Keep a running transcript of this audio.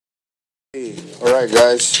Hey, alright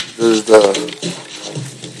guys, we're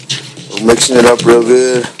mixing it up real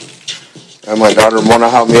good, and my daughter Mona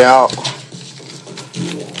helped me out,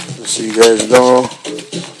 just so you guys know.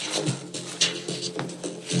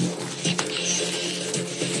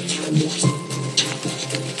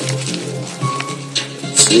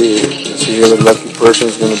 Let's see who the lucky person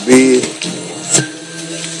is going to be.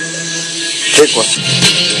 Pick one.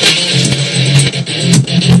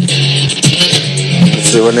 Let's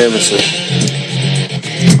see, what name is it?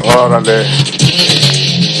 Órale.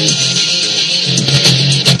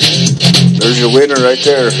 There's your winner right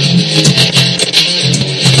there.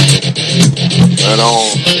 Right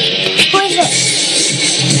on. Who is it?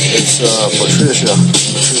 It's Patricia.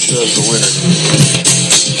 Patricia is the winner.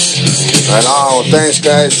 Right on. Well, thanks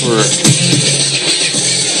guys for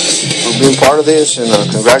being part of this, and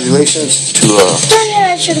congratulations to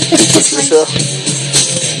Patricia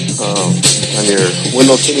on your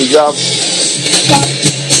window tinting job.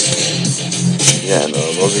 Yeah, no,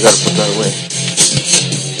 those you gotta put that away.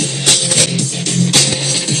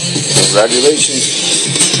 Congratulations.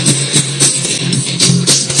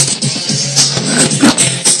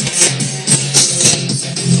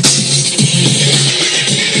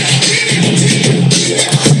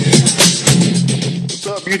 What's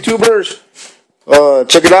up, YouTubers?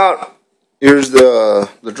 Check it out. Here's the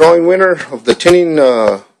drawing winner of the tinting,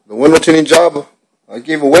 the window tinting job I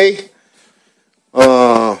gave away.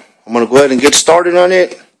 I'm gonna go ahead and get started on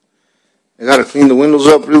it. I gotta clean the windows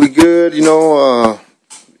up really good, you know,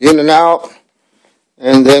 in and out,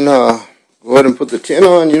 and then go ahead and put the tint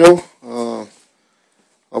on, you know.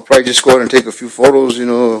 I'll probably just go ahead and take a few photos, you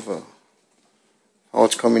know, of how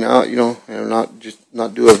it's coming out, you know, and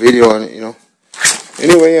not do a video on it, you know.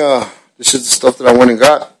 Anyway, this is the stuff that I went and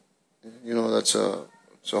got. You know, it's a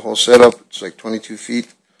whole setup. It's like 22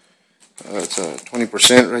 feet. It's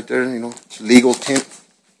 20% right there, you know. It's legal tint.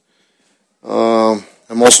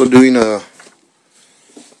 I'm also doing a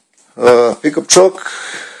pickup truck.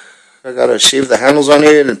 I gotta shave the handles on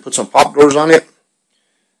it and put some pop doors on it.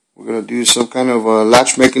 We're gonna do some kind of a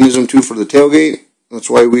latch mechanism too for the tailgate. That's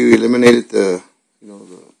why we eliminated the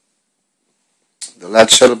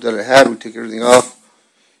latch setup that it had. We took everything off.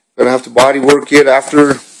 Gonna have to body work it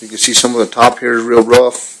after. You can see some of the top here is real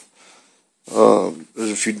rough.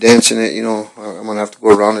 There's a few dents in it, you know. I'm gonna have to go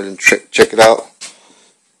around it and check it out.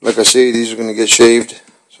 Like I say, these are gonna get shaved,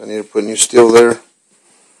 so I need to put new steel there.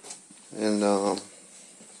 And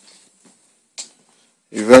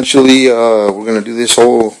eventually, we're gonna do this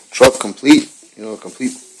whole truck complete. You know, a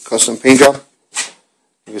complete custom paint job.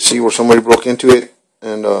 You can see where somebody broke into it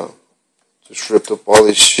and just ripped up all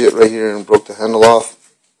this shit right here and broke the handle off.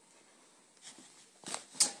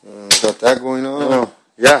 Got that going on.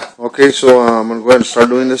 Yeah. Okay. So I'm gonna go ahead and start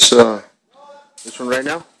doing this one right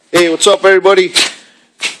now. Hey, what's up, everybody?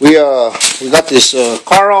 We got this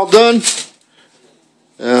car all done.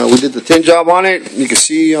 We did the tint job on it. You can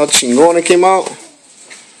see how chingón it came out.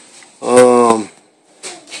 We're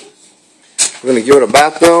gonna give it a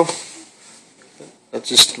bath now. That's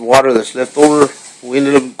just water that's left over. We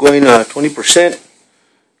ended up going 20%.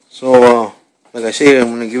 So like I say, I'm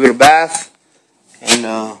gonna give it a bath, and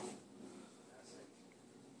then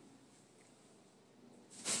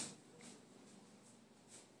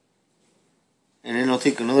I'll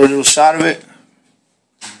take another little shot of it.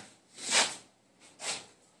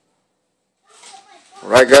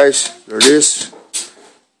 Alright guys, there it is.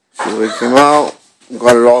 See the way it came out.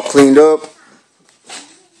 Got it all cleaned up.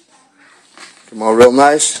 Came out real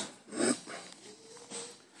nice.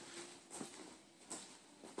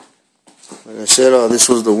 Like I said, this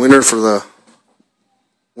was the winner for the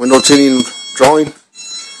window tinting drawing.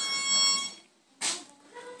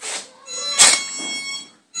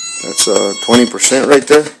 That's 20% right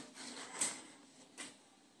there.